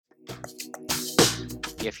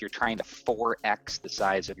if you're trying to 4x the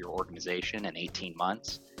size of your organization in 18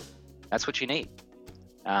 months, that's what you need.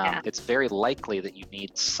 It's very likely that you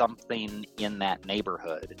need something in that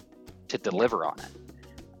neighborhood to deliver on it.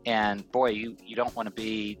 And boy, you don't want to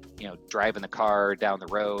be, driving the car down the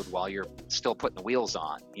road while you're still putting the wheels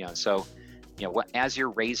on, so, as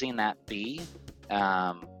you're raising that fee,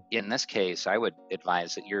 in this case, I would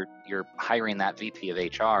advise that you're hiring that VP of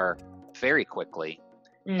HR very quickly,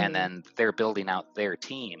 and then they're building out their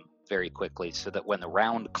team very quickly so that when the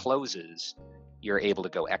round closes, you're able to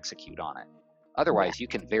go execute on it. Otherwise, you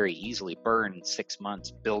can very easily burn 6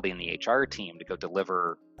 months building the HR team to go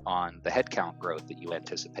deliver on the headcount growth that you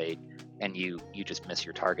anticipate, and you just miss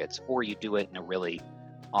your targets, or you do it in a really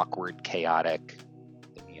awkward, chaotic,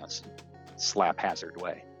 slap hazard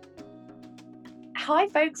way. Hi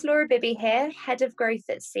folks, Laura Bibby here, Head of Growth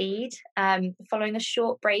at Seed. Following a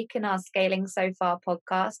short break in our Scaling So Far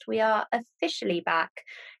podcast, we are officially back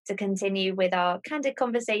to continue with our candid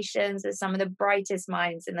conversations with some of the brightest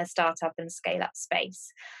minds in the startup and scale-up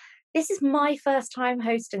space. This is my first time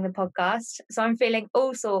hosting the podcast, so I'm feeling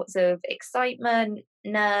all sorts of excitement,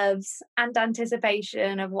 nerves, and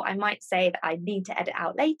anticipation of what I might say that I need to edit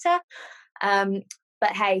out later.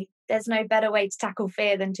 But hey, there's no better way to tackle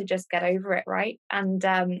fear than to just get over it, right? And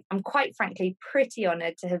I'm quite frankly pretty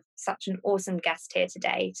honoured to have such an awesome guest here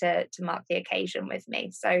today to mark the occasion with me.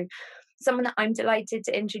 So someone that I'm delighted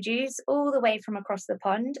to introduce all the way from across the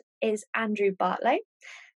pond is Andrew Bartlow.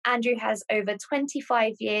 Andrew has over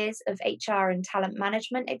 25 years of HR and talent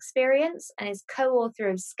management experience and is co-author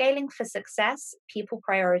of Scaling for Success, People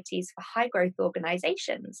Priorities for High Growth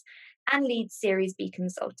Organizations, and leads Series B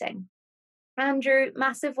Consulting. Andrew,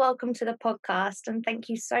 massive welcome to the podcast, and thank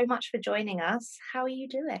you so much for joining us. How are you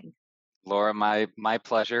doing? Laura, my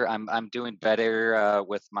pleasure. I'm doing better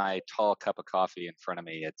with my tall cup of coffee in front of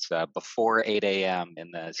me. It's before 8 a.m. in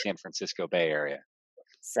the San Francisco Bay Area.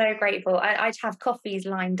 So grateful. I'd have coffees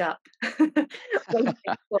lined up waiting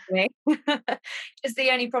for me. Just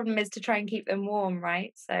the only problem is to try and keep them warm,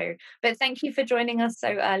 right? So, but thank you for joining us so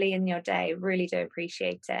early in your day. Really do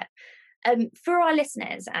appreciate it. For our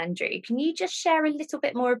listeners, Andrew, can you just share a little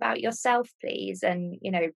bit more about yourself, please, and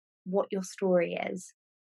what your story is?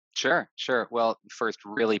 Sure. Well, first,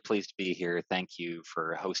 really pleased to be here. Thank you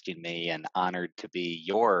for hosting me, and honored to be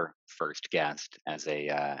your first guest as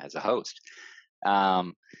a host.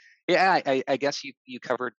 I guess you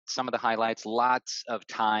covered some of the highlights. Lots of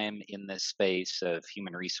time in this space of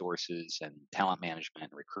human resources and talent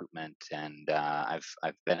management, recruitment, and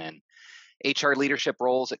I've been in HR leadership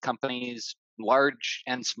roles at companies large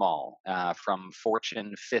and small, from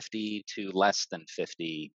Fortune 50 to less than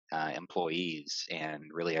 50 employees, and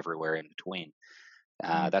really everywhere in between.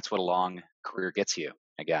 That's what a long career gets you,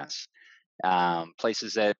 I guess.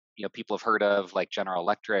 Places that people have heard of, like General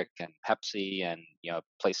Electric and Pepsi, and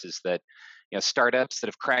places that startups that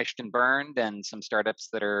have crashed and burned, and some startups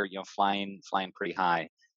that are flying pretty high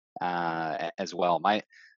as well.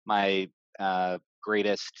 My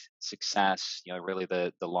greatest success, really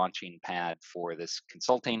the launching pad for this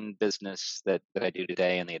consulting business that I do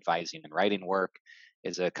today, and the advising and writing work,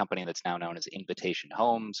 is a company that's now known as Invitation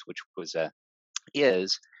Homes, which was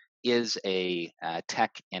is a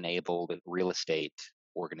tech-enabled real estate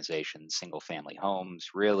organization, single-family homes,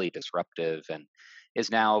 really disruptive, and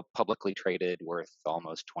is now publicly traded, worth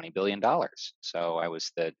almost $20 billion. So I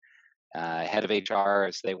was the head of HR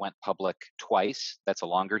as they went public twice. That's a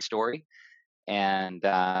longer story. And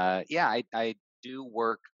I do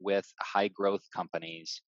work with high growth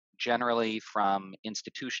companies, generally from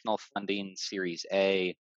institutional funding, Series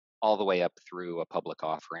A, all the way up through a public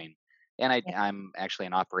offering. And I'm actually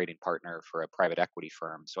an operating partner for a private equity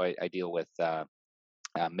firm. So I deal with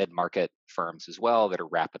mid-market firms as well that are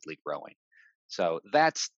rapidly growing. So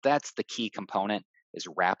that's the key component, is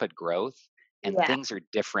rapid growth. And things are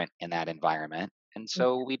different in that environment. And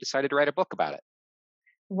so we decided to write a book about it.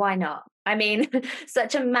 Why not? I mean,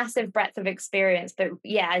 such a massive breadth of experience, but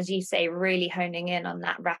as you say, really honing in on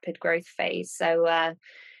that rapid growth phase. So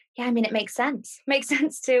it makes sense. Makes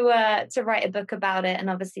sense to write a book about it, and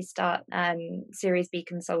obviously start Series B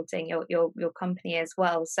Consulting, your company as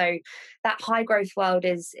well. So that high growth world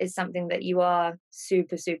is something that you are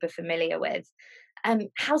super, super familiar with.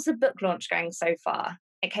 How's the book launch going so far?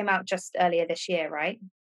 It came out just earlier this year, right?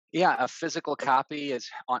 Yeah, a physical copy is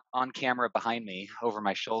on camera behind me over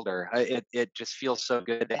my shoulder. It just feels so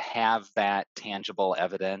good to have that tangible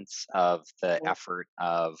evidence of the effort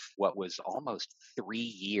of what was almost 3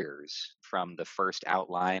 years from the first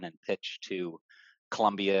outline and pitch to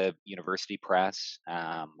Columbia University Press,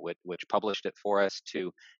 which published it for us,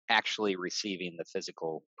 to actually receiving the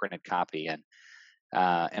physical printed copy. And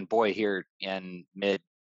And boy, here in mid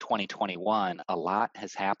 2021, a lot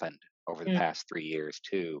has happened over the Mm. past 3 years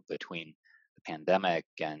too, between the pandemic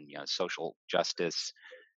and social justice,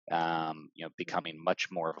 becoming much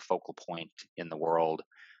more of a focal point in the world.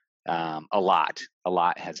 A lot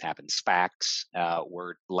has happened. SPACs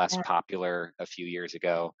were less Yeah. popular a few years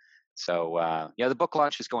ago. So the book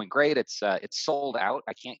launch is going great. It's sold out.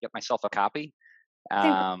 I can't get myself a copy.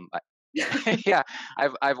 Um, yeah,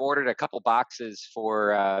 I've ordered a couple boxes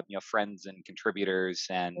for friends and contributors,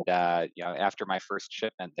 and after my first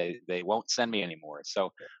shipment, they won't send me anymore.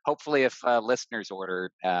 So hopefully, if listeners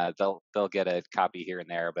order, they'll get a copy here and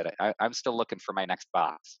there. But I'm still looking for my next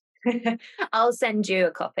box. I'll send you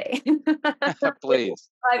a copy. Please,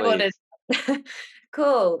 I've ordered. please.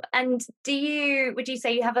 Cool. And would you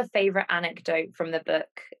say you have a favorite anecdote from the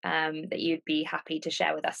book that you'd be happy to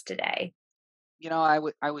share with us today? I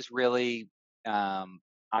was really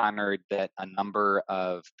honored that a number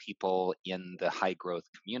of people in the high growth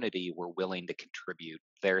community were willing to contribute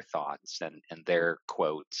their thoughts and their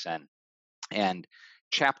quotes, and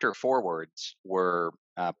chapter forwards were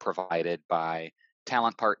provided by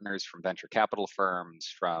talent partners from venture capital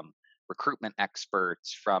firms, from recruitment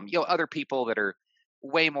experts, from other people that are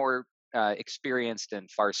way more experienced and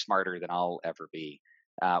far smarter than I'll ever be.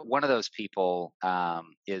 One of those people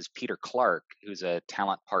is Peter Clark, who's a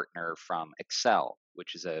talent partner from Excel,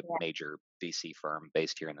 which is a major VC firm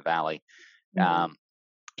based here in the Valley. Mm. Um,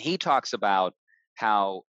 he talks about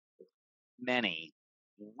how many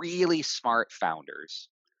really smart founders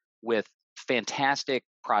with fantastic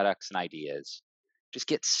products and ideas just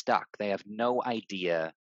get stuck. They have no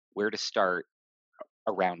idea where to start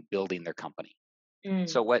around building their company. Mm.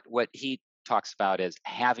 So what he talks about is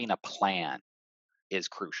having a plan is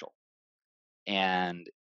crucial, and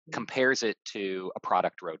compares it to a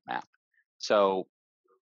product roadmap. So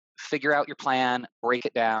figure out your plan, break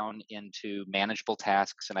it down into manageable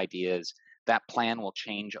tasks and ideas. That plan will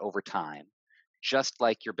change over time, just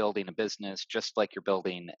like you're building a business, just like you're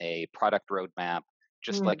building a product roadmap,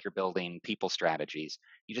 just Mm. like you're building people strategies.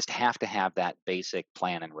 You just have to have that basic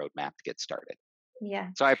plan and roadmap to get started. Yeah.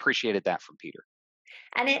 So I appreciated that from Peter.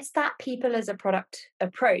 And it's that people as a product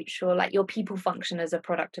approach, or like your people function as a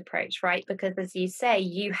product approach, right? Because as you say,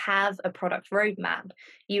 you have a product roadmap,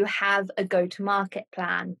 you have a go to market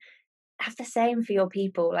plan. Have the same for your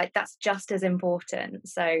people. Like that's just as important.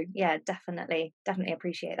 So yeah, definitely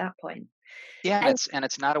appreciate that point. Yeah, and And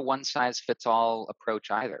it's not a one size fits all approach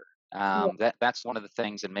either. yeah. That's one of the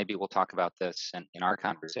things, and maybe we'll talk about this in our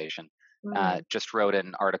conversation. Mm. Just wrote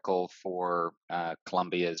an article for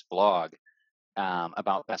Columbia's blog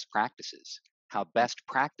about best practices. How best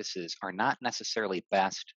practices are not necessarily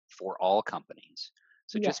best for all companies.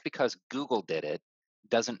 So Yeah. just because Google did it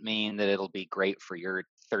doesn't mean that it'll be great for your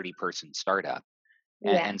 30-person startup.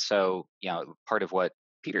 And, Yeah. and so, part of what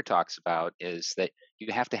Peter talks about is that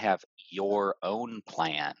you have to have your own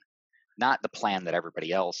plan, not the plan that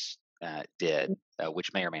everybody else did,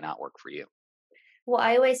 which may or may not work for you. What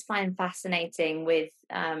I always find fascinating with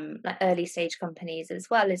like early stage companies as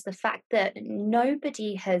well is the fact that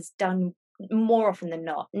nobody has done, more often than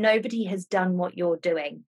not, nobody has done what you're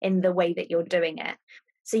doing in the way that you're doing it.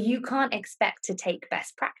 So you can't expect to take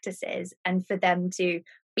best practices and for them to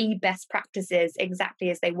be best practices exactly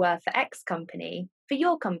as they were for X company for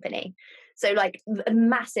your company. So, like, a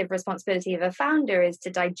massive responsibility of a founder is to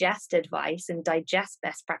digest advice and digest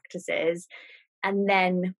best practices and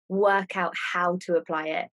then work out how to apply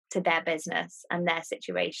it to their business and their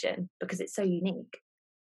situation because it's so unique.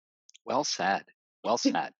 Well said. Well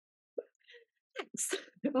said.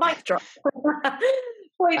 Mic drop.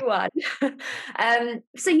 Point one.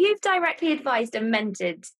 So you've directly advised and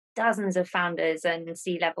mentored dozens of founders and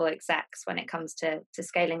C-level execs when it comes to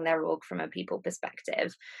scaling their org from a people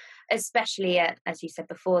perspective, especially at, as you said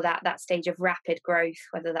before, that stage of rapid growth,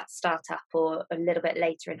 whether that's startup or a little bit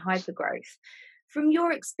later in hypergrowth. From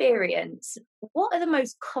your experience, what are the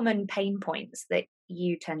most common pain points that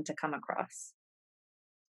you tend to come across?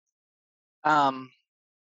 Um,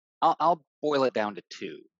 I'll boil it down to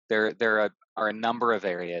two. There are a number of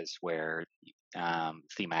areas where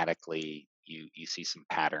thematically you see some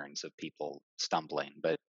patterns of people stumbling,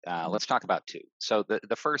 but let's talk about two. So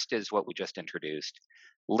the first is what we just introduced: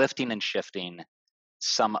 lifting and shifting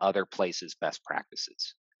some other place's best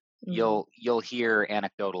practices. Mm. You'll hear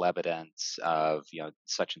anecdotal evidence of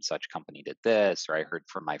such and such company did this, or I heard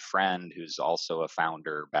from my friend who's also a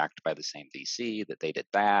founder backed by the same VC that they did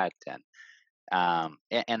that,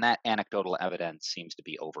 and that anecdotal evidence seems to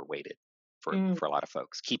be overweighted Mm. for a lot of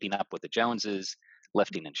folks. Keeping up with the Joneses,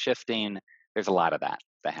 lifting and shifting. There's a lot of that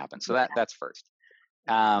happens. So that's first.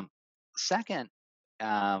 Um, Second,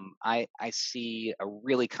 I see a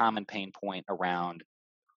really common pain point around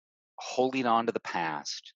holding on to the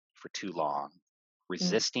past for too long,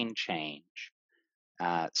 Mm, resisting change,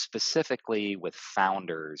 specifically with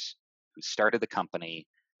founders who started the company,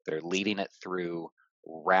 they're leading it through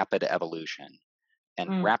rapid evolution. And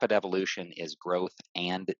mm, rapid evolution is growth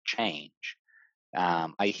and change.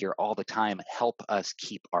 I hear all the time, help us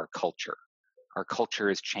keep our culture. Our culture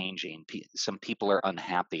is changing. Some people are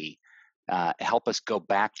unhappy. Help us go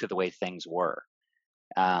back to the way things were.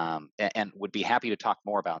 And would be happy to talk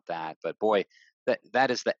more about that. But boy,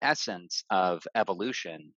 that is the essence of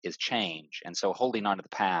evolution is change. And so holding on to the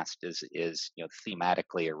past is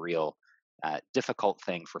thematically a real difficult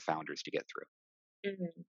thing for founders to get through. mm.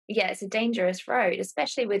 Yeah, it's a dangerous road,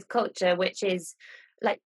 especially with culture, which is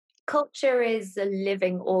like culture is a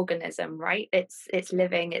living organism, right? It's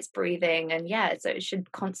living, it's breathing, and yeah, so it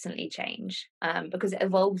should constantly change because it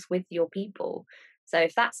evolves with your people. So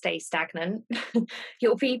if that stays stagnant,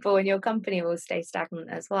 your people and your company will stay stagnant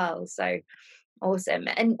as well. So awesome.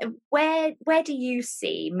 And where do you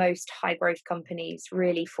see most high growth companies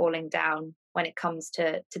really falling down when it comes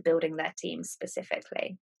to building their teams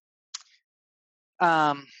specifically?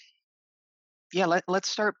 Um, yeah, let's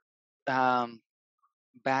start um,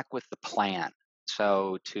 back with the plan.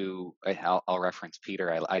 So I'll reference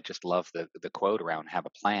Peter. I just love the quote around have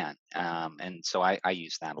a plan, and so I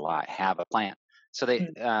use that a lot. Have a plan. So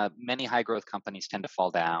Mm, many high growth companies tend to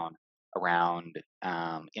fall down around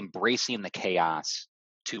embracing the chaos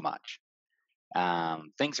too much.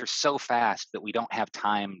 Things are so fast that we don't have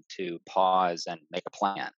time to pause and make a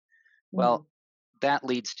plan. Well, mm, that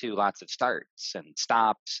leads to lots of starts and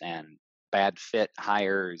stops and bad fit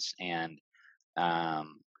hires and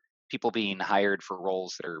um, people being hired for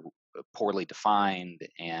roles that are poorly defined,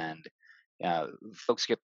 and uh, folks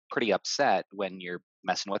get pretty upset when you're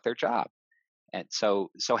messing with their job. And so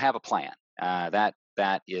have a plan. That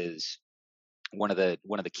is one of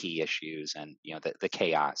the key issues, and the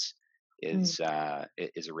chaos mm, is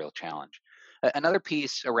a real challenge. Another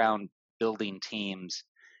piece around building teams,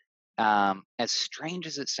 as strange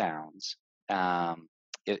as it sounds,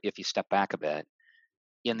 if you step back a bit,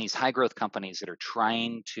 in these high growth companies that are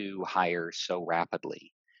trying to hire so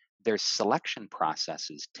rapidly, their selection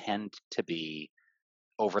processes tend to be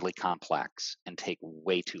overly complex and take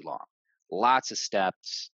way too long. Lots of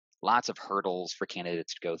steps, lots of hurdles for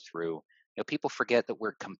candidates to go through. People forget that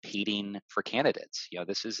we're competing for candidates.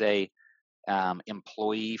 This is a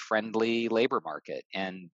employee friendly labor market,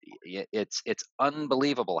 and it's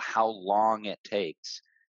unbelievable how long it takes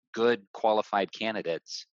good qualified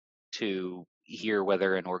candidates to hear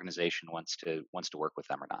whether an organization wants to work with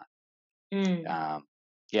them or not. mm,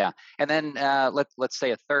 Yeah, and then let's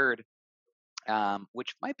say a third,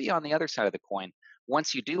 which might be on the other side of the coin.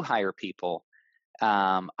 Once you do hire people,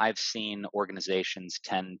 I've seen organizations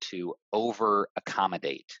tend to over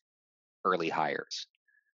accommodate early hires.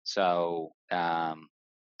 So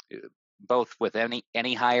both with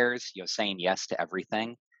any hires, saying yes to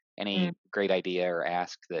everything, mm, any great idea or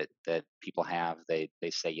ask that people have, they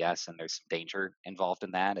say yes, and there's some danger involved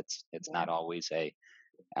in that. It's yeah. not always a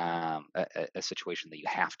situation that you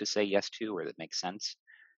have to say yes to or that makes sense.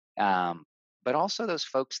 Um, but also those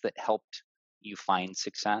folks that helped you find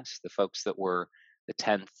success, the folks that were the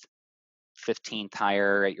 10th, 15th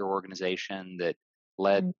hire at your organization that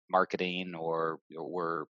led Mm, marketing or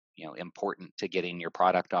were important to getting your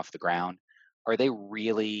product off the ground. Are they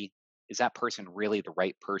really, is that person really the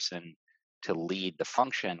right person to lead the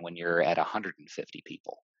function when you're at 150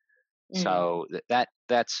 people? mm. So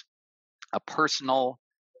that's a personal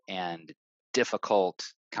and difficult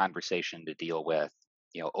conversation to deal with.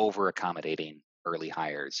 Over accommodating early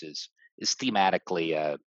hires is thematically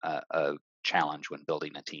a challenge when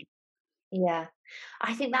building a team. Yeah.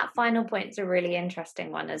 I think that final point is a really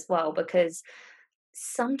interesting one as well, because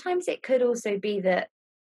sometimes it could also be that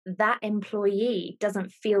that employee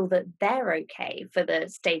doesn't feel that they're okay for the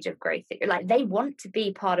stage of growth that you're like they want to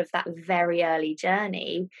be part of that very early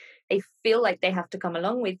journey. They feel like they have to come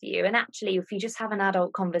along with you. And actually, if you just have an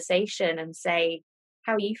adult conversation and say,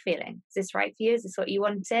 how are you feeling? Is this right for you? Is this what you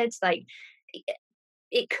wanted? Like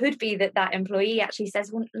it could be that that employee actually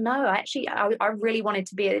says, well, no, I really wanted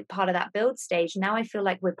to be a part of that build stage. Now I feel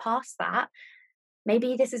like we're past that.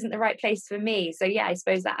 Maybe this isn't the right place for me. So yeah, I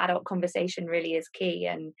suppose that adult conversation really is key,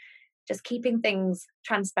 and just keeping things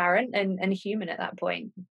transparent and human at that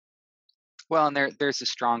point. Well, and there's a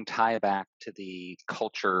strong tie back to the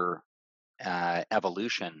culture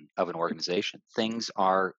evolution of an organization. Things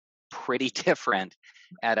are pretty different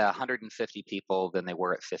at 150 people than they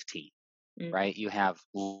were at 15, Mm, right? You have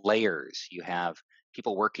layers, you have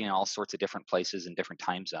people working in all sorts of different places in different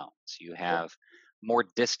time zones. You have more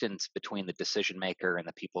distance between the decision maker and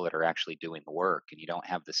the people that are actually doing the work, and you don't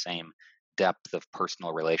have the same depth of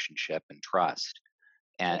personal relationship and trust.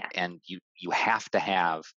 And Yeah. you have to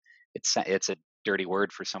have, it's a dirty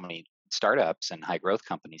word for so many startups and high growth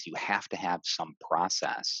companies. You have to have some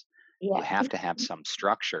process. You Yeah. have to have some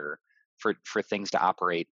structure for things to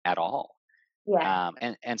operate at all. Yeah.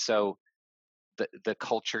 And so the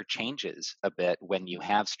culture changes a bit when you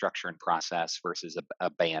have structure and process versus a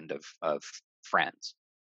band of friends.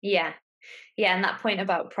 Yeah. Yeah, and that point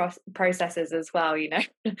about processes as well,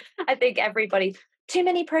 I think everybody, too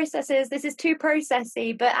many processes, this is too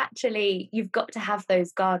processy, but actually you've got to have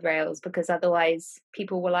those guardrails because otherwise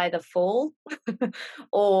people will either fall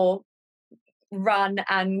or run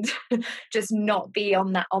and just not be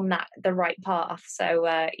on that the right path. So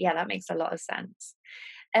yeah, that makes a lot of sense.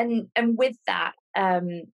 And with that,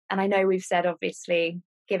 and I know we've said obviously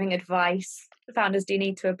giving advice, founders do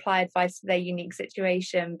need to apply advice to their unique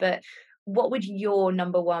situation, but what would your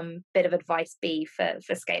number one bit of advice be for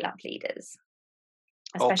scale up leaders,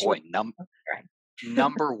 Oh especially boy,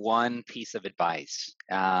 number one piece of advice.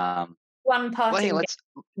 one Well, hey, parting let's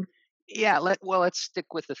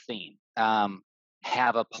stick with the theme.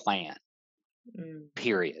 Have a plan. mm,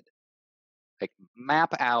 Period. Like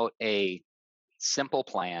map out a simple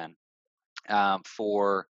plan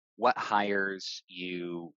for what hires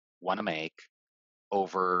you want to make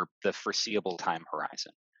over the foreseeable time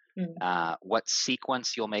horizon. mm, What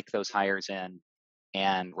sequence you'll make those hires in,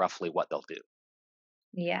 and roughly what they'll do.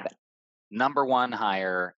 yeah, Number one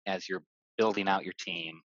hire as you're building out your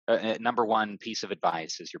team. Number one piece of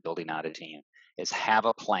advice as you're building out a team is have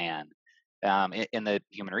a plan. In the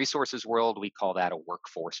human resources world, we call that a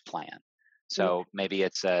workforce plan. yeah, So maybe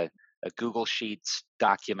it's a Google Sheets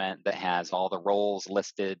document that has all the roles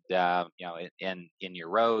listed, in your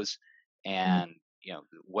rows, mm, and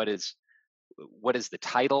what is the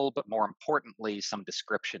title, but more importantly, some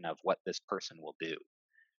description of what this person will do.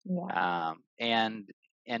 yeah, And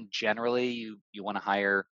generally, you want to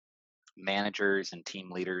hire managers and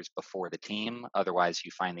team leaders before the team. Otherwise,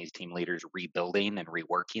 you find these team leaders rebuilding and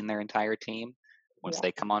reworking their entire team once yeah,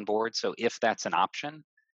 they come on board. So if that's an option,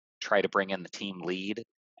 try to bring in the team lead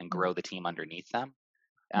and mm, grow the team underneath them.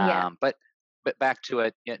 yeah. But back to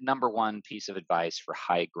it, number one piece of advice for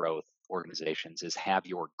high growth organizations is have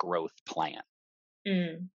your growth plan.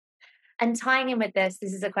 Mm. And tying in with this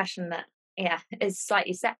is a question that, yeah, is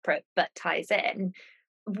slightly separate but ties in.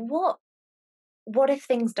 What what if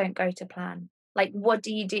things don't go to plan? Like, what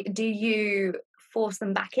do you do? Do you force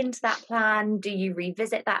them back into that plan? Do you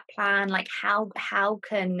revisit that plan? Like, how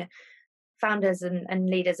can founders and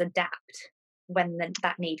leaders adapt when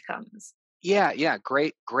that need comes? Yeah,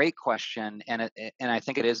 great question, and I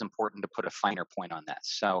think it is important to put a finer point on this.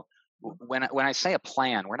 So when I say a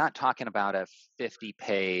plan, we're not talking about a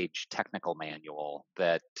 50-page technical manual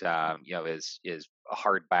that is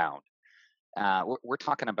hardbound. We're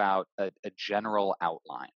talking about a general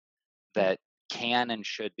outline Yeah, that can and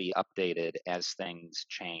should be updated as things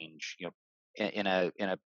change. In a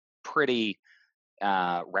pretty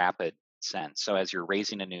rapid sense. So as you're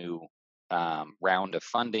raising a new round of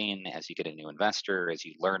funding, as you get a new investor, as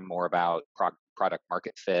you learn more about product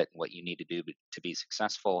market fit and what you need to do to be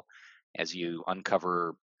successful, as you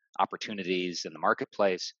uncover opportunities in the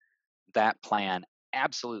marketplace, that plan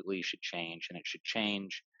absolutely should change, and it should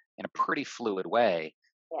change in a pretty fluid way.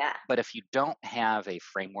 yeah. But if you don't have a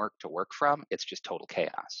framework to work from, it's just total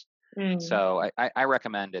chaos. Mm, So I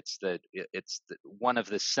recommend one of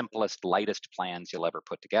the simplest, lightest plans you'll ever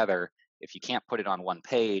put together. If you can't put it on one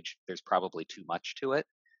page, there's probably too much to it.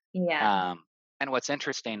 yeah, Um, and what's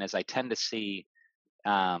interesting is I tend to see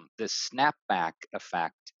this snapback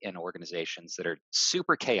effect in organizations that are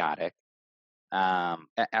super chaotic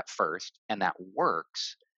at first, and that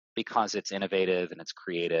works because it's innovative and it's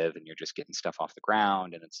creative, and you're just getting stuff off the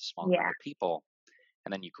ground, and it's a small group yeah, of people,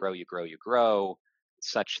 and then you grow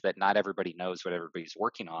such that not everybody knows what everybody's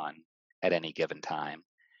working on at any given time,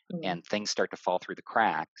 mm, and things start to fall through the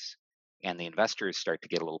cracks, and the investors start to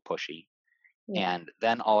get a little pushy, yeah, and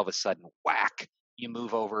then all of a sudden, whack, you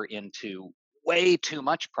move over into way too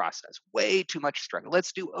much process, way too much structure.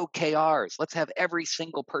 Let's do OKRs. Let's have every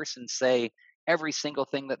single person say every single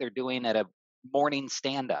thing that they're doing at a morning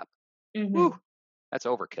stand up. hmm Whew, that's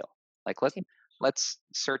overkill. Like let's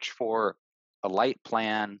search for a light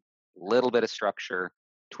plan, little bit of structure,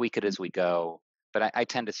 tweak it as we go. But I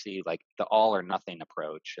tend to see like the all or nothing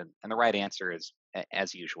approach, and the right answer is,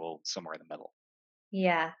 as usual, somewhere in the middle.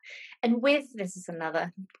 yeah. And with this is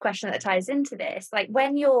another question that ties into this. Like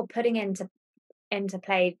when you're putting into into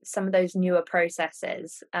play some of those newer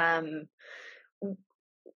processes,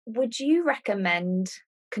 would you recommend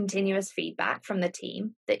continuous feedback from the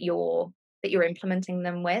team that you're implementing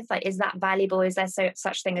them with? Like, is that valuable? Is there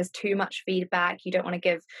such thing as too much feedback? You don't want to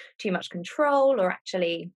give too much control, or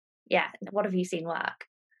actually, yeah, what have you seen work?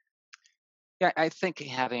 Yeah, I think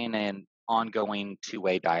having an ongoing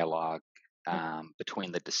two-way dialogue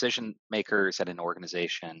between the decision makers at an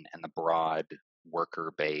organization and the broad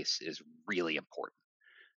worker base is really important.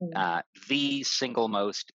 Mm, Uh, the single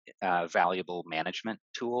most valuable management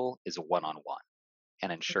tool is a one-on-one,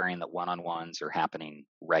 and ensuring that one-on-ones are happening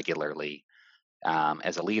regularly.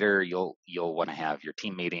 As a leader, you'll want to have your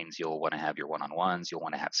team meetings, you'll want to have your one-on-ones, you'll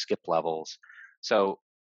want to have skip levels. So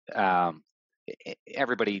um,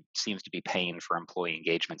 everybody seems to be paying for employee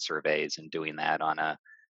engagement surveys and doing that on a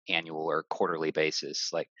annual or quarterly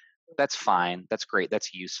basis. Like, that's fine, that's great,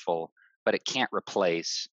 that's useful, but it can't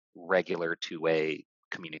replace regular two-way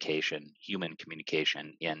communication, human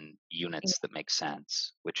communication in yeah, units that make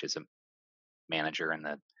sense, which is a manager and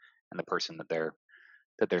the person that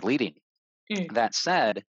they're leading. mm, That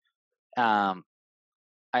said, um,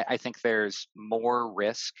 I think there's more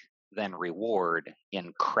risk than reward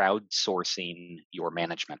in crowdsourcing your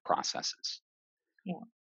management processes. yeah,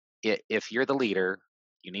 If you're the leader,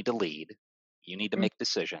 you need to lead, you need to mm, make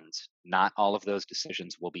decisions. Not all of those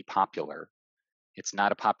decisions will be popular. It's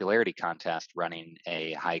not a popularity contest running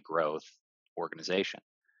a high growth organization.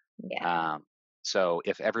 yeah, Um, so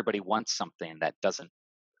if everybody wants something, that doesn't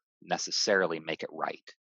necessarily make it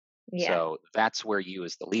right. yeah, So that's where you,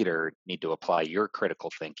 as the leader, need to apply your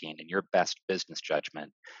critical thinking and your best business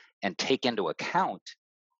judgment and take into account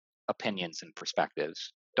opinions and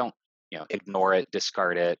perspectives. Don't, ignore it,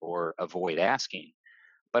 discard it, or avoid asking,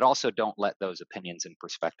 but also don't let those opinions and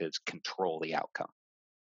perspectives control the outcome.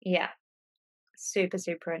 yeah. Super,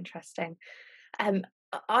 super interesting. Um,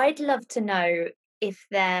 I'd love to know if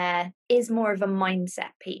there is more of a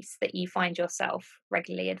mindset piece that you find yourself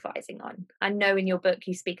regularly advising on. I know in your book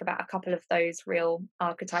you speak about a couple of those real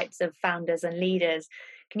archetypes of founders and leaders.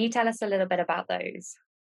 Can you tell us a little bit about those?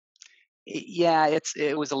 Yeah,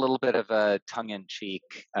 it was a little bit of a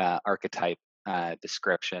tongue-in-cheek archetype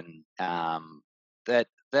description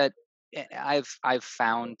that I've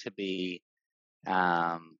found to be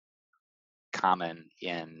um, common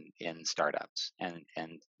in startups, and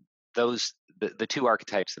those the two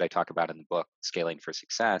archetypes that I talk about in the book, Scaling for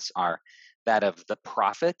Success, are that of the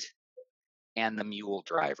prophet and the mule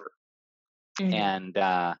driver. Hmm. And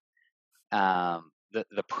the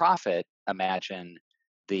prophet, imagine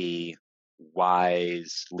the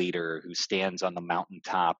wise leader who stands on the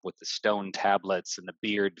mountaintop with the stone tablets and the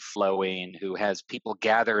beard flowing, who has people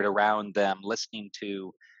gathered around them listening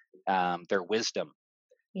to their wisdom.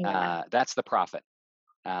 Yeah. That's the prophet.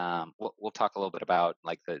 We'll talk a little bit about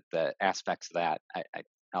like the aspects of that.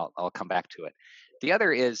 I'll come back to it. The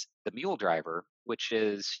other is the mule driver, which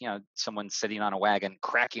is someone sitting on a wagon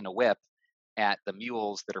cracking a whip at the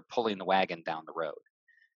mules that are pulling the wagon down the road.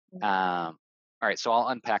 All right, so I'll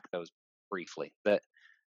unpack those briefly.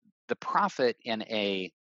 The prophet in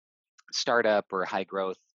a startup or high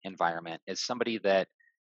growth environment is somebody that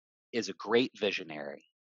is a great visionary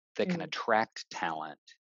that can Mm, attract talent,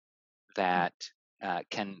 mm, that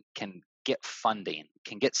can get funding,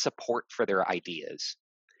 can get support for their ideas,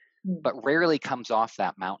 mm. but rarely comes off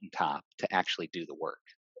that mountaintop to actually do the work,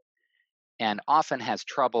 and often has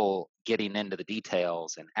trouble getting into the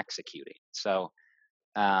details and executing. So,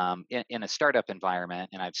 in a startup environment,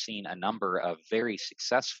 and I've seen a number of very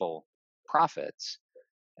successful profits,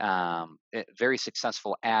 very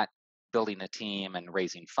successful at building a team and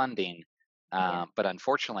raising funding. Yeah. But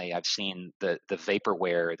unfortunately, I've seen the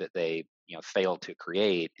vaporware that they failed to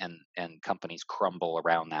create, and companies crumble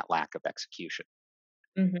around that lack of execution.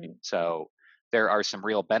 Hmm. So there are some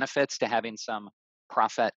real benefits to having some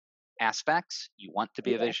profit aspects. You want to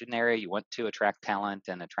be a Yeah. visionary, you want to attract talent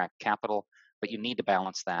and attract capital, but you need to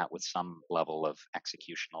balance that with some level of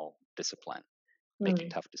executional discipline, making Mm.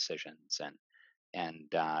 tough decisions,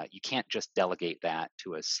 and you can't just delegate that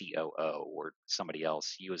to a COO or somebody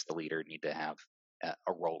else. You, as the leader, need to have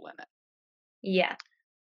a role in it. Yeah.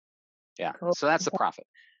 Yeah. Cool. So that's the profit.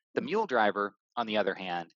 The mule driver, on the other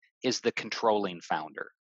hand, is the controlling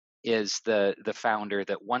founder, is the founder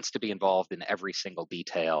that wants to be involved in every single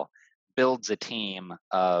detail, builds a team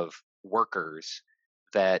of workers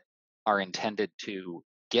that are intended to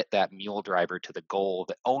get that mule driver to the goal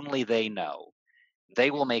that only they know.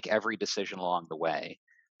 They will make every decision along the way.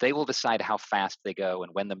 They will decide how fast they go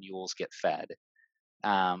and when the mules get fed.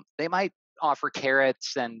 They might offer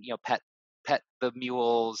carrots and pet the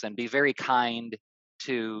mules and be very kind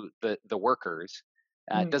to the workers.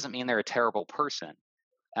 It Mm, doesn't mean they're a terrible person,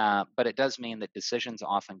 but it does mean that decisions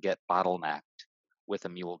often get bottlenecked with a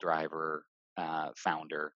mule driver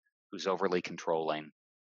founder who's overly controlling.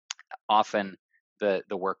 Often, the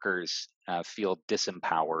workers feel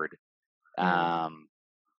disempowered, mm, um,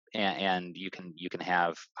 and you can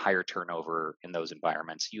have higher turnover in those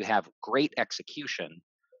environments. You have great execution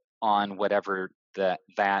on whatever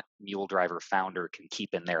that mule driver founder can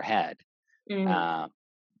keep in their head, mm. uh,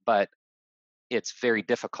 but it's very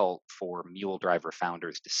difficult for mule driver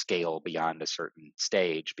founders to scale beyond a certain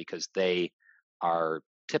stage because they are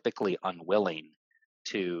typically unwilling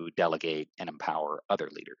to delegate and empower other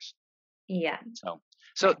leaders. Yeah. So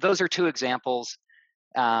Right. those are two examples.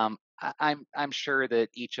 I'm sure that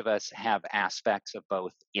each of us have aspects of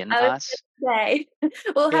both in I was us. gonna say,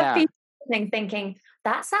 we'll have Yeah, people listening thinking,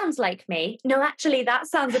 "That sounds like me." No, actually, that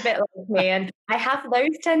sounds a bit like me, and I have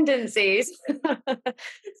those tendencies.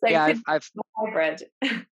 So yeah. it could I've be I've hybrid.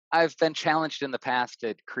 I've been challenged in the past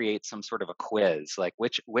to create some sort of a quiz, like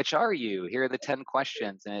which are you? Here are the 10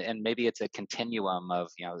 questions, and maybe it's a continuum of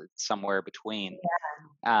somewhere between.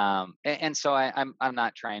 And so I'm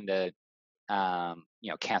not trying to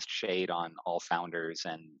cast shade on all founders,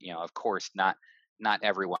 and of course not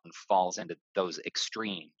everyone falls into those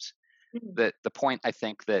extremes. Mm. The point I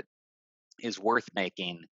think that is worth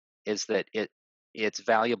making is that it's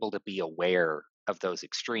valuable to be aware of those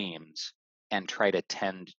extremes and try to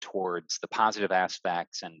tend towards the positive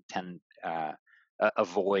aspects and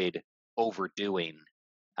avoid overdoing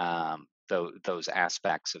those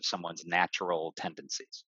aspects of someone's natural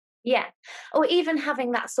tendencies. Yeah. Or even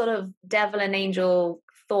having that sort of devil and angel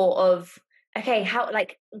thought of, okay, how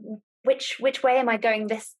like which way am I going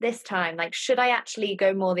this time? Like, should I actually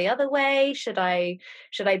go more the other way? Should I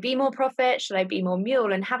be more profit? Should I be more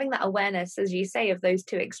mule? And having that awareness, as you say, of those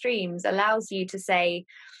two extremes allows you to say,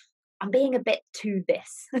 I'm being a bit too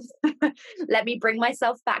this. Let me bring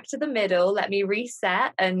myself back to the middle. Let me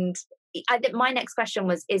reset. And I think my next question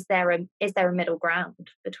was: is there a middle ground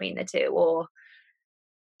between the two, or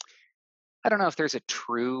I don't know if there's a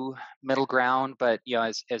true middle ground, but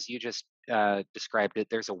as you just described it,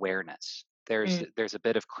 there's awareness. There's Mm, there's a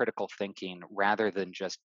bit of critical thinking rather than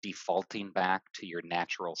just defaulting back to your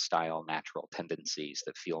natural style, natural tendencies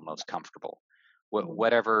that feel most comfortable. mm,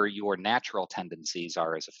 Whatever your natural tendencies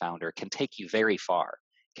are as a founder can take you very far,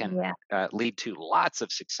 can yeah. lead to lots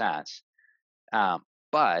of success.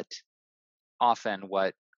 But often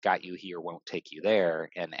what got you here won't take you there,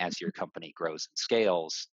 and as your company grows and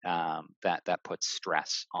scales, that puts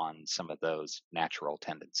stress on some of those natural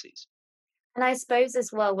tendencies. And I suppose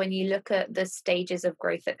as well, when you look at the stages of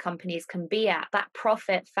growth that companies can be at, that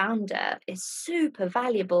profit founder is super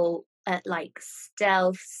valuable at like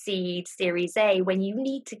stealth seed series A when you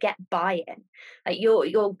need to get buy-in. Like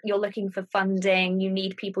you're looking for funding, you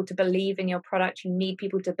need people to believe in your product, you need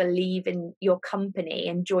people to believe in your company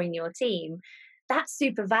and join your team. That's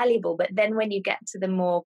super valuable. But then when you get to the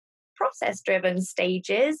more process driven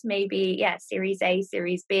stages, maybe yeah, series A,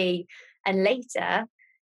 series B, and later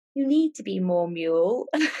you need to be more mule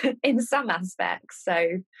in some aspects.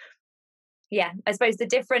 So yeah, I suppose the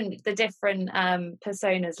different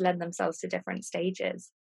personas lend themselves to different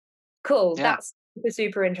stages. Cool. Yeah. That's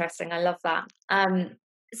super interesting. I love that.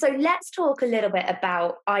 So let's talk a little bit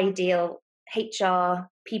about ideal HR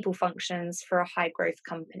people functions for a high growth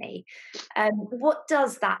company. What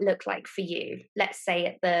does that look like for you? Let's say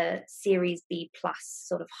at the Series B plus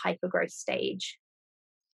sort of hyper growth stage.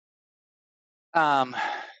 um,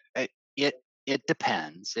 it, it it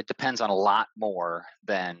depends. It depends on a lot more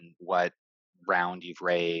than what round you've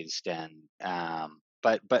raised, and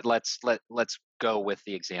but let's go with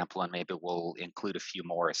the example, and maybe we'll include a few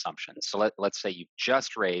more assumptions. So let's say you've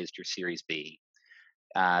just raised your Series B.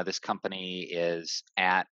 This company is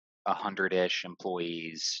at 100-ish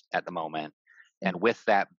employees at the moment, and Mm, with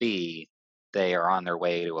that B, they are on their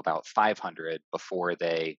way to about 500 before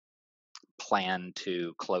they plan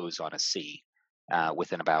to close on a C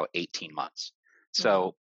within about 18 months.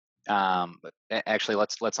 wow. So actually,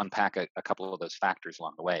 let's unpack a couple of those factors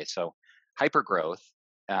along the way. So hypergrowth,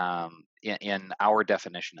 in our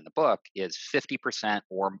definition in the book, is 50%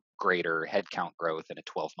 or greater headcount growth in a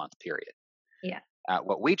 12-month period. Yeah.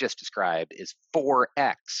 What we just described is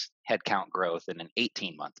 4x headcount growth in an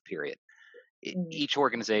 18-month period. Mm, Each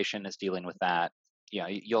organization is dealing with that.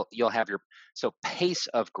 You'll have your so pace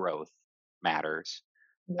of growth matters.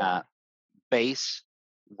 yeah. Uh, Base,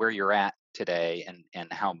 where you're at today,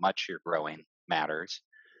 and how much you're growing matters.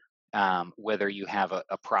 Whether you have a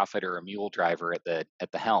profit or a mule driver at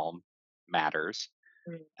the helm matters.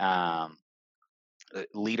 Mm, Um,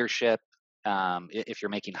 Leadership, if you're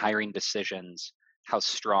making hiring decisions, how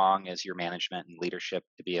strong is your management and leadership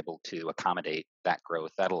to be able to accommodate that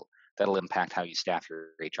growth? That'll impact how you staff your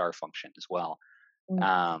HR function as well. Mm.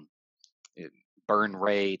 Um, Burn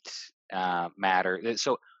rate matter.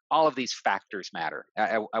 So all of these factors matter.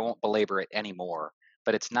 I won't belabor it anymore,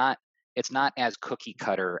 but it's not as cookie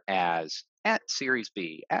cutter as at Series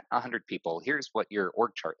B at 100 people. Here's what your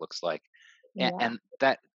org chart looks like, and, Yeah. and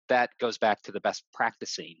that goes back to the best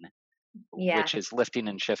practicing, Yeah. which is lifting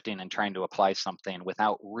and shifting and trying to apply something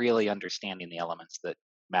without really understanding the elements that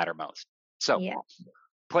matter most. So Yeah.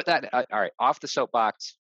 put that all right off the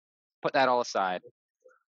soapbox. Put that all aside.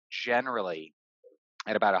 Generally,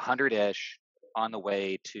 at about 100-ish on the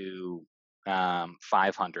way to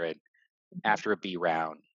 500 Mhm. after a B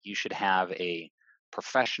round, you should have a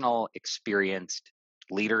professional, experienced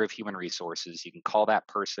leader of human resources. You can call that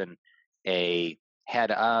person a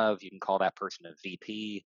head of, you can call that person a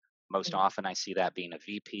VP. Most Mm. often, I see that being a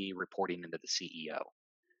VP reporting into the CEO.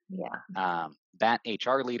 Yeah. That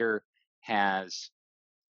HR leader has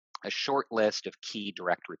a short list of key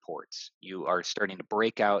direct reports. You are starting to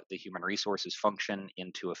break out the human resources function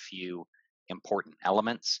into a few important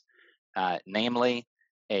elements, namely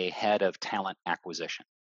a head of talent acquisition.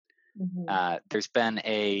 Mhm. There's been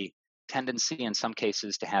a tendency in some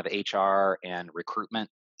cases to have HR and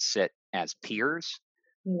recruitment sit as peers.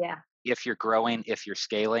 Yeah. If you're growing, if you're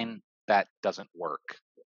scaling, that doesn't work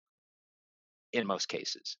in most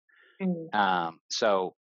cases. Mm.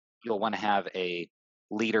 So you'll want to have a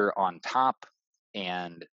leader on top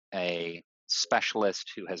and a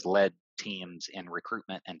specialist who has led teams in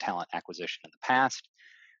recruitment and talent acquisition in the past.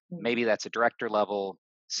 Mm. Maybe that's a director level,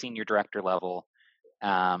 senior director level.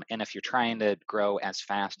 And if you're trying to grow as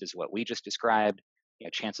fast as what we just described,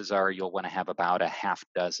 chances are you'll want to have about a half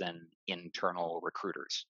dozen internal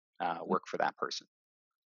recruiters work for that person.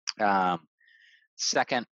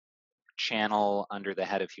 Second channel under the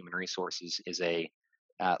head of human resources is a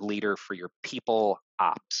leader for your people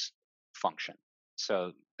ops function.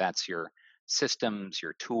 So that's your systems,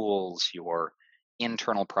 your tools, your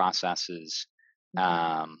internal processes, Mhm.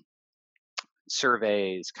 um,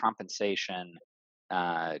 surveys, compensation,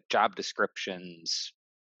 job descriptions,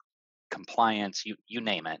 compliance, you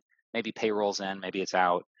name it. Maybe payroll's in, maybe it's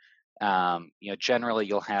out. Generally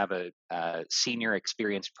you'll have a senior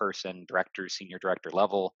experienced person, director, senior director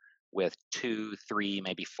level, with 2, 3,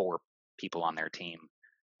 maybe 4 people on their team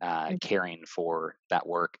Mm. caring for that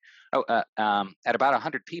work. At about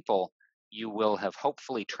 100 people, you will have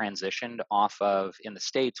hopefully transitioned off of, in the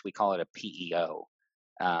States, we call it a PEO,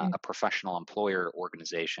 Mm. a professional employer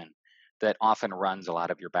organization that often runs a lot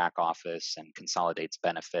of your back office and consolidates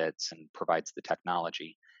benefits and provides the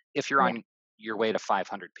technology. If you're Yeah. on your way to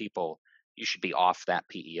 500 people, you should be off that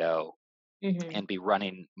PEO Mhm. and be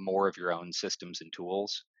running more of your own systems and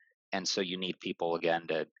tools. And so you need people again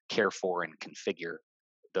to care for and configure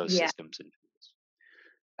those Yeah. systems and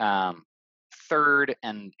tools. Third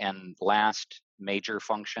and last major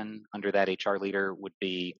function under that HR leader would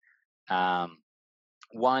be um,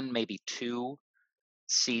 one, maybe two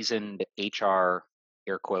seasoned HR,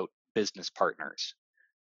 air quote, business partners.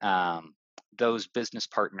 Um, those business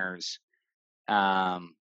partners,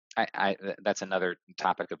 um, that's another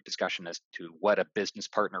topic of discussion as to what a business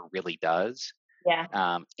partner really does.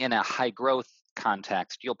 Yeah. In a high growth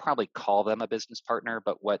context, you'll probably call them a business partner,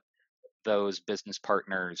 but what those business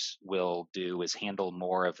partners will do is handle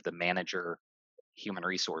more of the manager human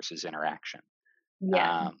resources interaction,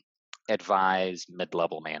 Yeah. um, advise mid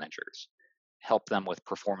level managers, help them with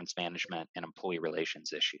performance management and employee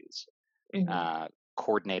relations issues, Mhm. uh,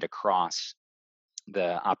 coordinate across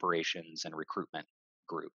the operations and recruitment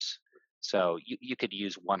groups. So you could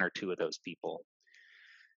use one or two of those people.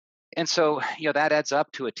 And so, that adds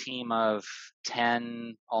up to a team of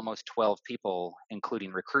 10, almost 12 people,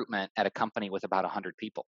 including recruitment at a company with about 100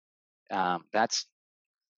 people. That's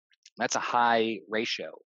a high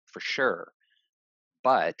ratio for sure.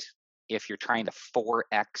 But if you're trying to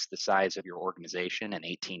 4x the size of your organization in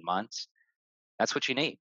 18 months, that's what you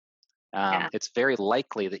need. Yeah. It's very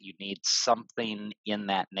likely that you need something in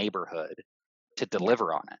that neighborhood to Yeah.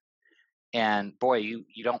 deliver on it. And boy,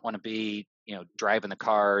 you don't want to be, driving the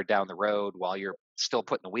car down the road while you're still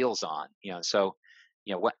putting the wheels on. So,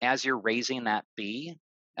 as you're raising that B,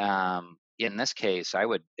 in this case, I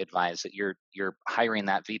would advise that you're hiring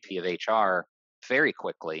that VP of HR very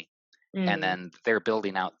quickly, and Mm. then they're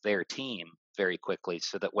building out their team very quickly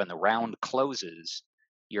so that when the round closes,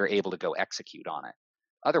 you're able to go execute on it.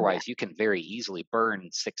 Yeah. Otherwise, you can very easily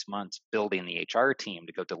burn 6 months building the HR team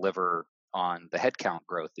to go deliver on the headcount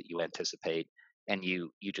growth that you anticipate, and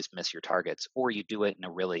you just miss your targets, or you do it in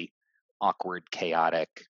a really awkward,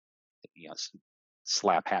 chaotic,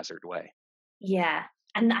 slap hazard way. Yeah.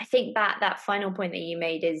 And I think that that final point that you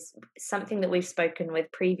made is something that we've spoken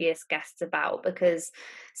with previous guests about, because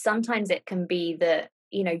sometimes it can be that,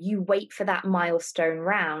 you wait for that milestone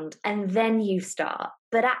round and then you start.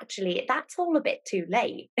 But actually, that's all a bit too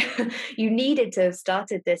late. You needed to have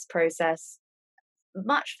started this process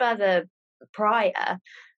much further prior,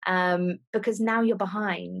 because now you're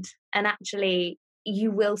behind. And actually,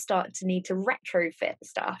 you will start to need to retrofit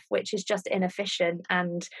stuff, which is just inefficient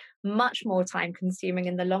and much more time consuming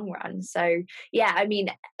in the long run. So, yeah, I mean,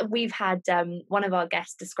 we've had one of our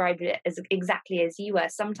guests describe it as exactly as you were.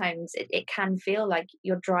 Sometimes it can feel like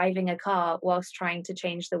you're driving a car whilst trying to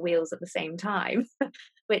change the wheels at the same time,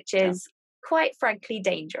 which Yeah. is quite frankly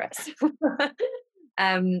dangerous. But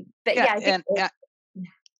Yeah. yeah, I think. And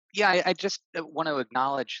yeah, I just want to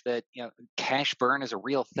acknowledge that cash burn is a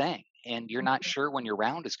real thing, and you're not sure when your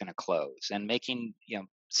round is going to close, and making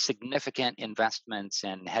significant investments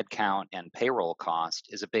in headcount and payroll cost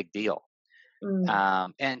is a big deal.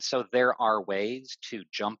 Mm, And so there are ways to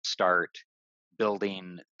jumpstart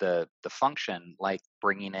building the function, like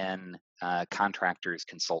bringing in contractors,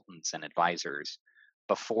 consultants, and advisors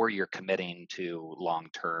before you're committing to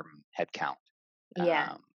long-term headcount.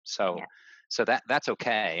 yeah, So yeah. that's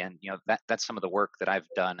okay, and that's some of the work that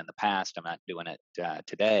I've done in the past. I'm not doing it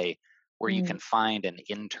today, where you Mm, can find an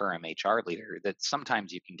interim HR leader that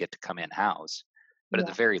sometimes you can get to come in house, but at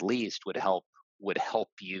the yeah. very least would help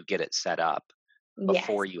you get it set up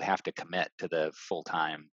before Yes. you have to commit to the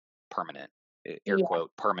full-time permanent, air Yeah,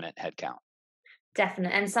 quote, permanent headcount.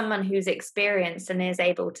 definitely. And someone who's experienced and is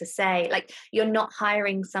able to say, like, you're not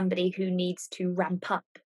hiring somebody who needs to ramp up.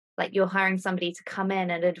 Like, you're hiring somebody to come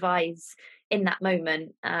in and advise in that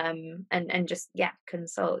moment, and just, yeah,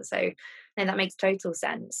 consult. So, no, that makes total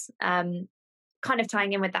sense. Kind of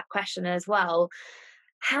tying in with that question as well,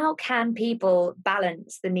 how can people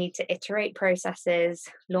balance the need to iterate processes,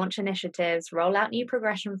 launch initiatives, roll out new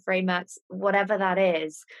progression frameworks, whatever that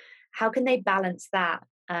is? How can they balance that,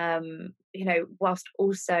 whilst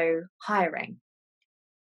also hiring?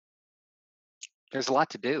 There's a lot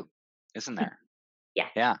to do, isn't there? Yeah.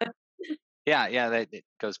 Yeah. Yeah, that it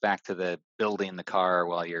goes back to the building the car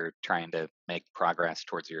while you're trying to make progress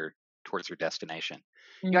towards your destination.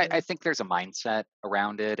 I Mm, think there's a mindset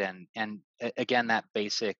around it, and again, that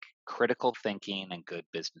basic critical thinking and good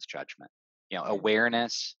business judgment. mm,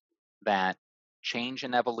 Awareness that change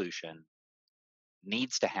and evolution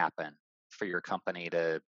needs to happen for your company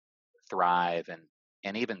to thrive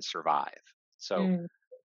and even survive. So, mm,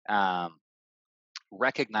 um,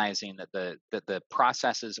 recognizing that the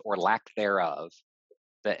processes or lack thereof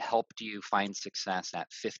that helped you find success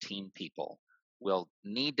at 15 people will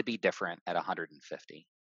need to be different at 150,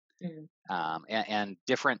 mm, and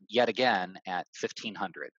different yet again at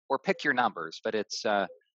 1500, or pick your numbers. But it's there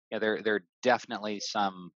are definitely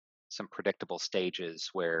some predictable stages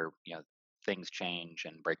where things change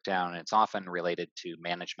and break down, and it's often related to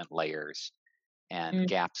management layers and mm.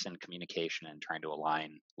 gaps in communication and trying to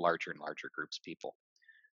align larger and larger groups of people.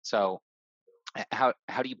 So how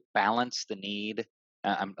do you balance the need?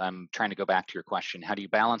 I'm trying to go back to your question. How do you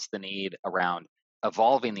balance the need around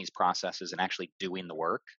evolving these processes and actually doing the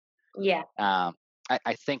work? Yeah. Um,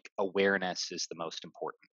 I think awareness is the most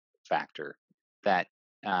important factor. That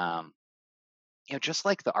um, just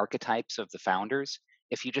like the archetypes of the founders,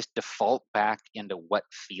 if you just default back into what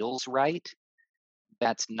feels right,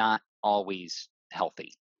 that's not always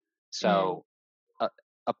healthy. Mm, So uh,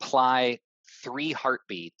 apply 3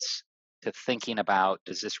 heartbeats to thinking about,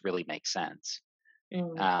 does this really make sense?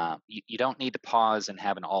 mm, You don't need to pause and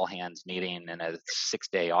have an all hands meeting and a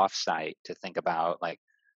 6-day offsite to think about, like,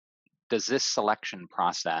 does this selection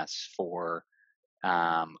process for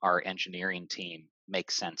our engineering team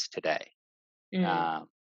make sense today? mm, Um,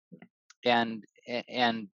 and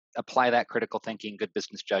apply that critical thinking, good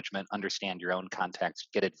business judgment, understand your own context,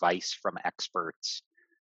 get advice from experts.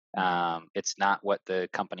 It's not what the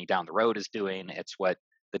company down the road is doing, it's what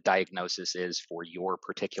the diagnosis is for your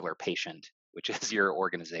particular patient, which is your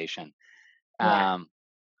organization. yeah. Um,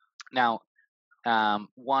 Now,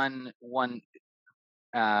 one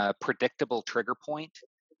predictable trigger point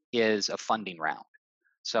is a funding round.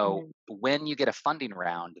 So Mm, when you get a funding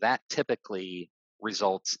round, that typically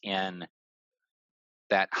results in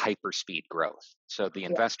that hyperspeed growth. So the yeah.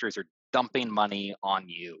 investors are dumping money on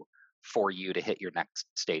you for you to hit your next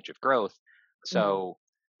stage of growth. Mm, So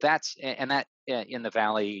and that in the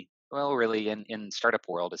Valley, well, really in startup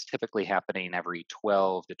world, is typically happening every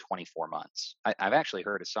 12 to 24 months. I've actually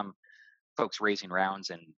heard of some folks raising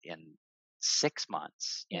rounds in 6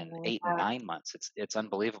 months, in Oh, 8 and 9 months. It's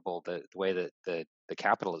unbelievable the way that the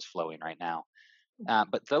capital is flowing right now.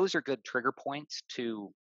 But those are good trigger points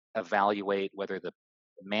to evaluate whether the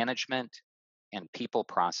management and people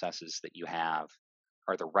processes that you have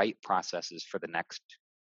are the right processes for the next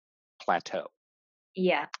plateau.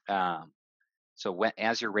 yeah. Um, so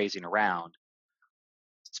as you're raising around,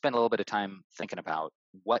 spend a little bit of time thinking about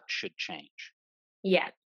what should change. Yeah,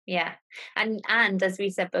 yeah. And as we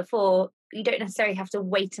said before, you don't necessarily have to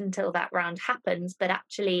wait until that round happens, but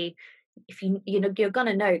actually if you're going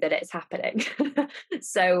to know that it's happening.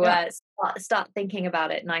 So Yeah, start thinking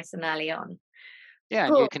about it nice and early on. yeah,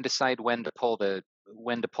 and you Cool. can decide when to pull the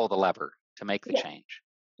lever to make the Yeah, change.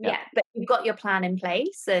 Yeah, yeah, but you've got your plan in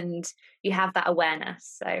place and you have that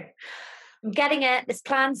awareness. So I'm getting it, this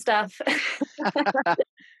plan stuff.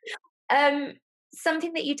 Um,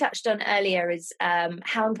 Something that you touched on earlier is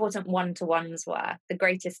how important one-to-ones were, the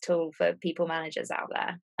greatest tool for people managers out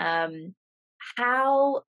there.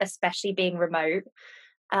 How, especially being remote,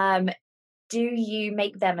 um, do you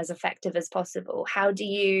make them as effective as possible? How do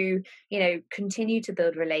you, continue to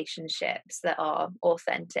build relationships that are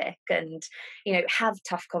authentic and, have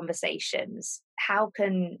tough conversations? How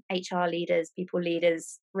can HR leaders, people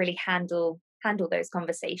leaders really handle those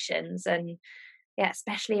conversations? And yeah,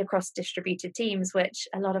 especially across distributed teams, which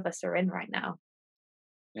a lot of us are in right now.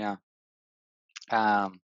 yeah.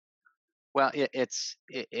 Um, well, it's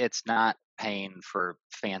not paying for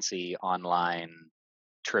fancy online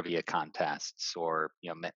trivia contests or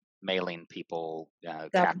mailing people Done.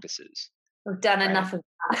 cactuses, We've done right? enough of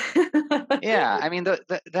that. Yeah, I mean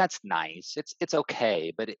that's nice. It's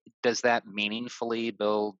okay, but does that meaningfully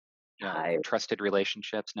build No. trusted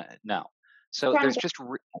relationships? No, no. So Can there's get, just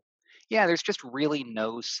yeah, there's just really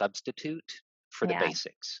no substitute for the yeah.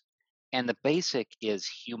 basics, and the basic is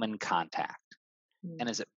human contact. And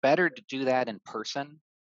Mm, is it better to do that in person?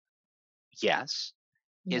 Yes.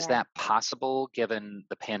 Is yeah. that possible given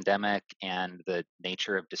the pandemic and the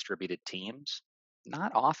nature of distributed teams?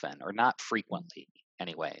 Not often or not Mm, frequently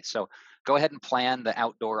anyway. So go ahead and plan the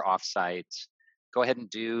outdoor offsites. Go ahead and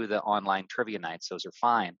do the online trivia nights. Those are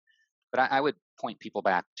fine. But I would point people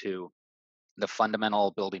back to the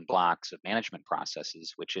fundamental building blocks of management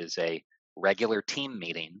processes, which is a regular team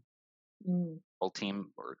meeting, mm, whole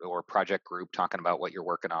team or project group talking about what you're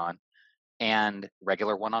working on, and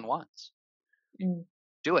regular one-on-ones. mm,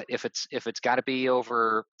 Do it. If it's got to be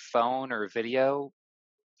over phone or video,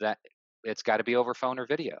 that it's got to be over phone or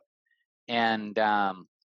video. And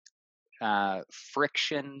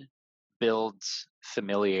friction builds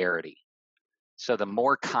familiarity. So the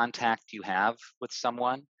more contact you have with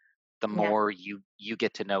someone, the yeah. more you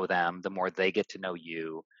get to know them, the more they get to know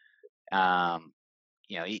you. Um,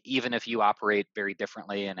 even if you operate very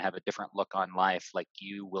differently and have a different look on life, like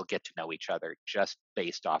you will get to know each other just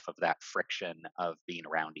based off of that friction of being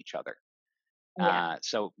around each other. Yeah.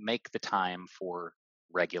 So make the time for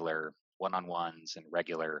regular one-on-ones and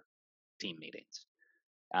regular team meetings.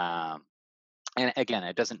 Um, and again,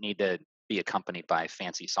 it doesn't need to be accompanied by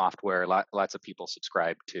fancy software. Lots of people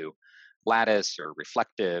subscribe to Lattice or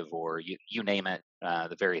Reflective or you name it,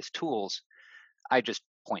 the various tools. I just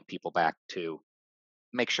point people back to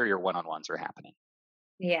make sure your one-on-ones are happening.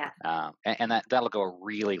 Yeah. And that'll go a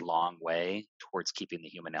really long way towards keeping the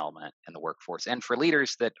human element in the workforce. And for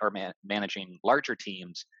leaders that are managing larger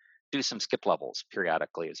teams, do some skip levels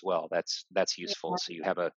periodically as well. That's useful, so you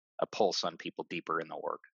have a pulse on people deeper in the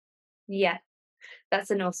work. Yeah. That's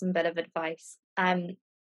an awesome bit of advice. I'm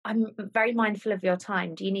very mindful of your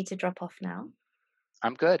time. Do you need to drop off now?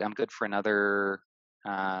 I'm good. I'm good for another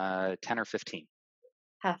 10 or 15.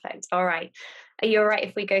 Perfect. All right. Are you all right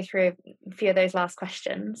if we go through a few of those last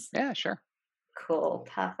questions? Yeah, sure. Cool.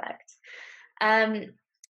 Perfect. Um,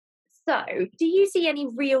 So, do you see any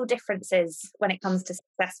real differences when it comes to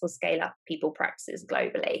successful scale up people practices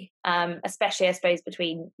globally, especially, I suppose,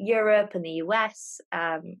 between Europe and the US,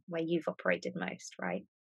 where you've operated most, right?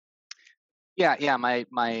 Yeah.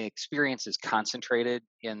 My experience is concentrated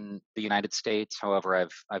in the United States. However,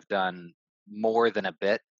 I've done more than a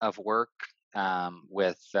bit of work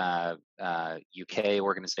with UK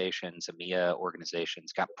organizations, EMEA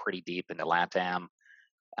organizations. Got pretty deep into LATAM.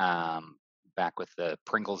 Back with the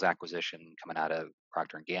Pringles acquisition coming out of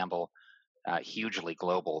Procter and Gamble. Hugely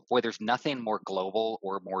global. Boy, there's nothing more global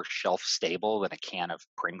or more shelf stable than a can of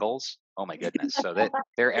Pringles. Oh my goodness! So that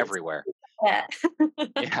they're everywhere. Yeah.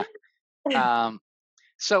 Yeah. Um,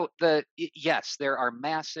 So yes, there are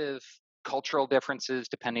massive cultural differences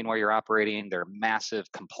depending where you're operating. There are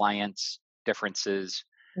massive compliance differences.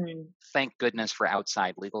 Mm, Thank goodness for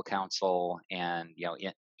outside legal counsel and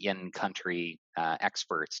in-country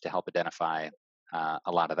experts to help identify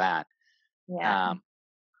a lot of that. Yeah. Um,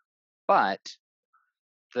 but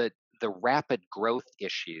the the rapid growth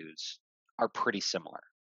issues are pretty similar.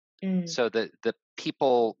 Mm. So the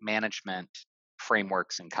people management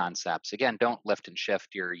frameworks and concepts, again, don't lift and shift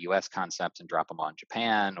your US concepts and drop them on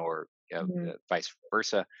Japan, or Mm. vice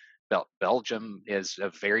versa. Belgium is a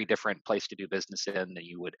very different place to do business in than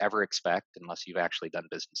you would ever expect unless you've actually done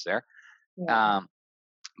business there. Yeah. Um,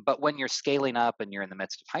 but when you're scaling up and you're in the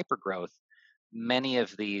midst of hypergrowth, many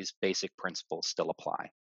of these basic principles still apply.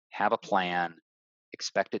 Have a plan,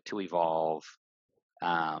 expect it to evolve,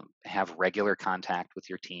 have regular contact with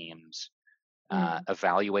your teams, Mm.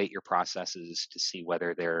 evaluate your processes to see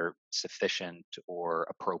whether they're sufficient or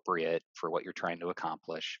appropriate for what you're trying to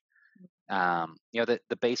accomplish.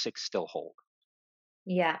 The basics still hold.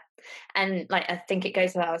 Yeah. And like, I think it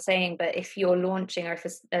goes without saying, but if you're launching, or if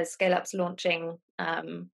a scale up's launching,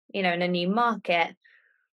 in a new market,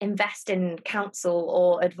 invest in counsel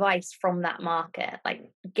or advice from that market. Like,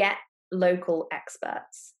 get local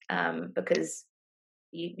experts, because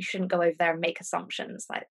you shouldn't go over there and make assumptions.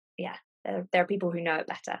 Like, yeah, there are people who know it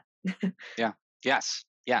better. Yeah. Yes.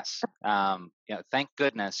 Yes. Thank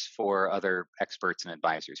goodness for other experts and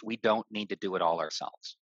advisors. We don't need to do it all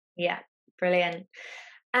ourselves. Yeah, brilliant.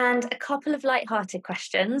 And a couple of light-hearted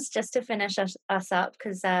questions just to finish us up,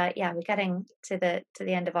 because yeah, we're getting to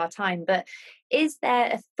the end of our time. But is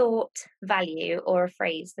there a thought, value, or a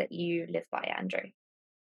phrase that you live by, Andrew?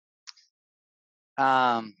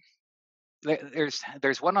 Um,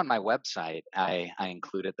 there's one on my website I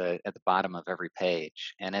include at the bottom of every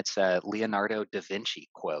page, and it's a Leonardo da Vinci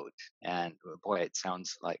quote. And boy, it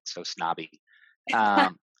sounds like so snobby,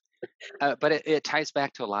 um, but it ties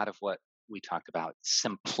back to a lot of what we talked about.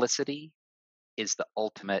 Simplicity is the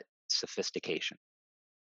ultimate sophistication.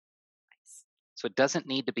 So it doesn't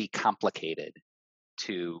need to be complicated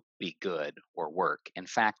to be good or work. In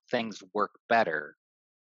fact, things work better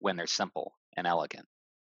when they're simple and elegant. Mm.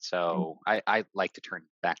 So I like to turn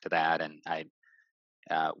back to that, and I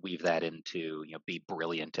weave that into, be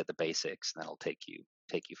brilliant at the basics, and that'll take you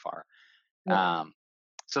far. Yeah, Um,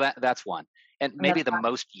 so that's one, and I love maybe the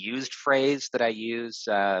most used phrase that I use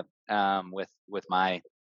with my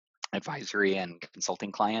advisory and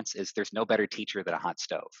consulting clients is, "There's no better teacher than a hot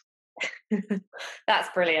stove." that. That's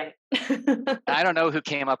brilliant. I don't know who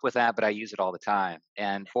came up with that, but I use it all the time.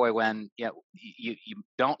 And boy, when you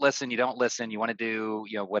don't listen, you don't listen. You want to do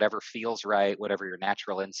whatever feels right, whatever your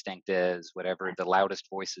natural instinct is, whatever the loudest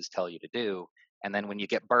voices tell you to do. And then when you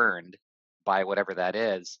get burned by whatever that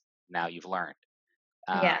is, now you've learned.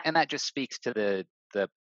 Yeah. And that just speaks to the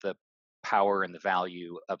power and the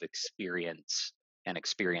value of experience and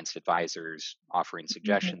experienced advisors offering Mhm.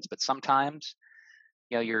 suggestions. But sometimes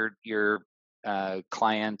your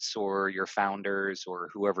clients or your founders or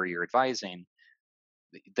whoever you're advising,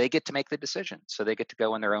 they get to make the decision, so they get to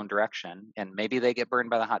go in their own direction, and maybe they get burned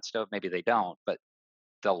by the hot stove, maybe they don't, but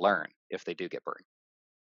they'll learn if they do get burned.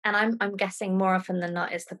 And I'm guessing more often than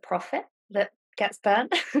not it's the profit that gets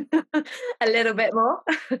burnt a little bit more.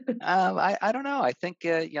 I don't know. I think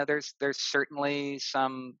there's certainly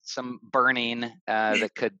some burning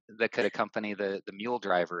that could accompany the mule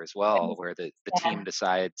driver as well, where the Yeah. team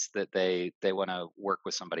decides that they want to work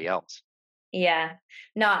with somebody else. Yeah.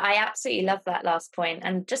 No, I absolutely love that last point.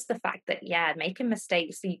 And just the fact that, yeah, making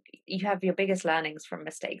mistakes, you have your biggest learnings from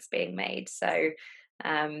mistakes being made. So,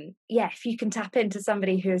 yeah, if you can tap into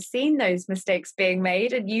somebody who has seen those mistakes being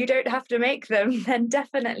made and you don't have to make them, then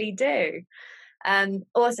definitely do.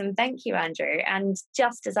 Awesome. Thank you, Andrew. And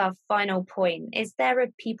just as our final point, is there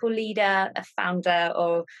a people leader, a founder,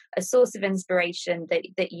 or a source of inspiration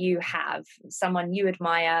that you have, someone you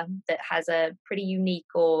admire that has a pretty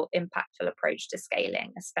unique or impactful approach to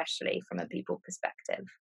scaling, especially from a people perspective?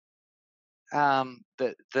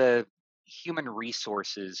 The human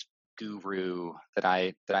resources guru that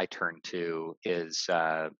I turn to is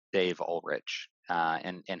Dave Ulrich,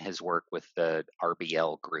 and his work with the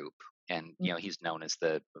RBL group. And he's known as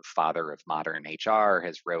the father of modern HR.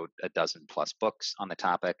 Has wrote a dozen plus books on the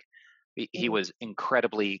topic. He Mhm. was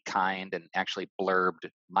incredibly kind and actually blurbed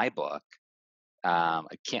my book. I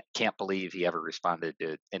can't believe he ever responded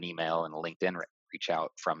to an email and a LinkedIn reach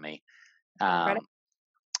out from me. Incredible. Um,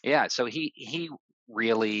 yeah, so he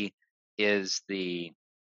really is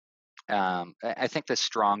I think the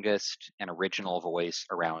strongest and original voice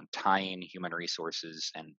around tying human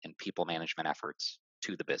resources and people management efforts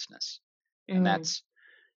to the business. And Mm.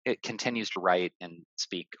 it continues to write and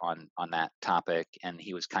speak on that topic. And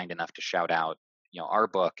he was kind enough to shout out, our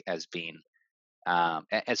book as being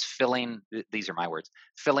as filling, these are my words,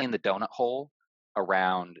 filling the donut hole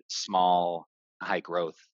around small, high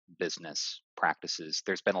growth business practices.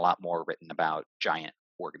 There's been a lot more written about giant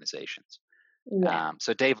organizations. Yeah.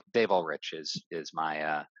 So Dave Ulrich is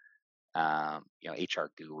my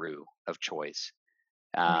HR guru of choice.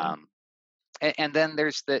 Amazing. And then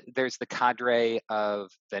there's the cadre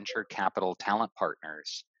of venture capital talent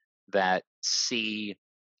partners that see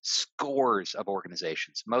scores of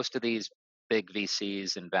organizations. Most of these big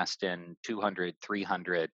VCs invest in 200,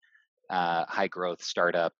 300 high growth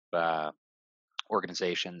startup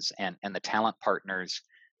organizations, and the talent partners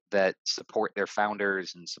that support their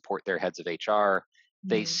founders and support their heads of HR,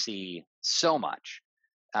 they see so much.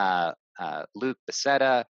 Luke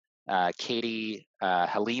Becerra, Katie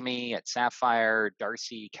Halimi at Sapphire,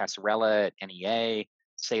 Darcy Casarella at NEA,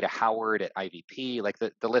 Seda Howard at IVP. Like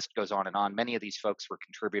the list goes on and on. Many of these folks were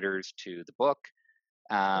contributors to the book,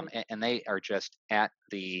 and they are just at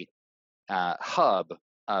the hub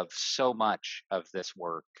of so much of this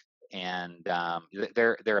work. And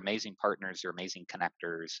they're amazing partners. They're amazing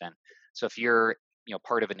connectors. And so if you're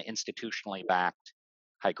part of an institutionally backed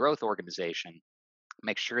high growth organization,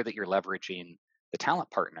 make sure that you're leveraging the talent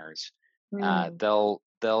partners. They'll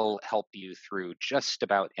help you through just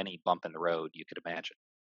about any bump in the road you could imagine.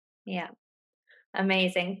 Yeah.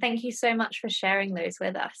 Amazing. Thank you so much for sharing those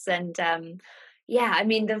with us. And I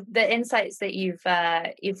mean, the insights that you've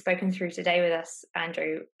spoken through today with us,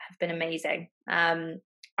 Andrew, have been amazing.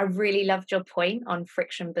 I really loved your point on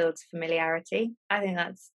friction builds familiarity. I think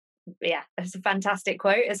that's a fantastic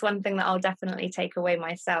quote. It's one thing that I'll definitely take away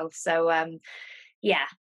myself. So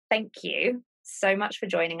thank you so much for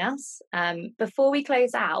joining us. Before we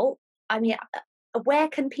close out, I mean, where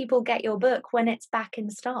can people get your book when it's back in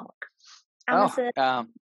stock? Amazon?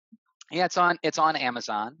 It's on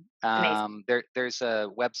Amazon. There's a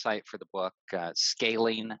website for the book,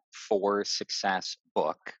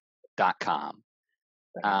 scalingforsuccessbook.com.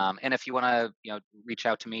 And if you want to, reach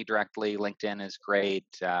out to me directly, LinkedIn is great.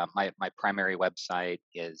 My primary website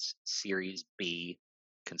is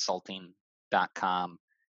seriesbconsulting.com.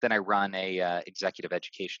 Then I run a executive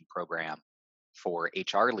education program for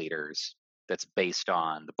HR leaders that's based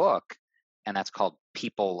on the book, and that's called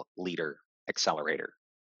People Leader Accelerator.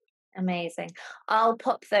 Amazing. I'll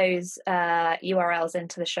pop those URLs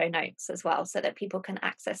into the show notes as well so that people can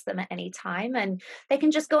access them at any time, and they can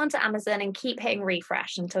just go onto Amazon and keep hitting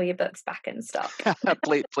refresh until your book's back in stock.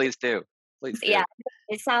 Please do. Yeah,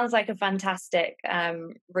 it sounds like a fantastic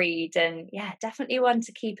read, and definitely one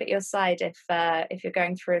to keep at your side if you're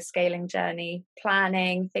going through a scaling journey,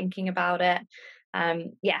 planning, thinking about it.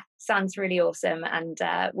 Sounds really awesome, and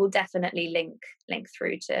we'll definitely link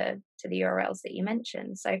through to the URLs that you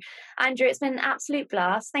mentioned. So, Andrew, it's been an absolute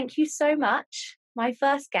blast. Thank you so much, my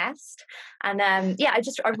first guest, and I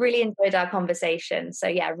really enjoyed our conversation. So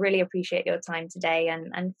really appreciate your time today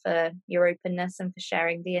and for your openness and for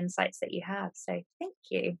sharing the insights that you have. So thank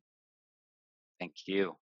you. Thank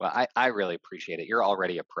you. Well, I really appreciate it. You're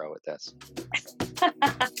already a pro at this.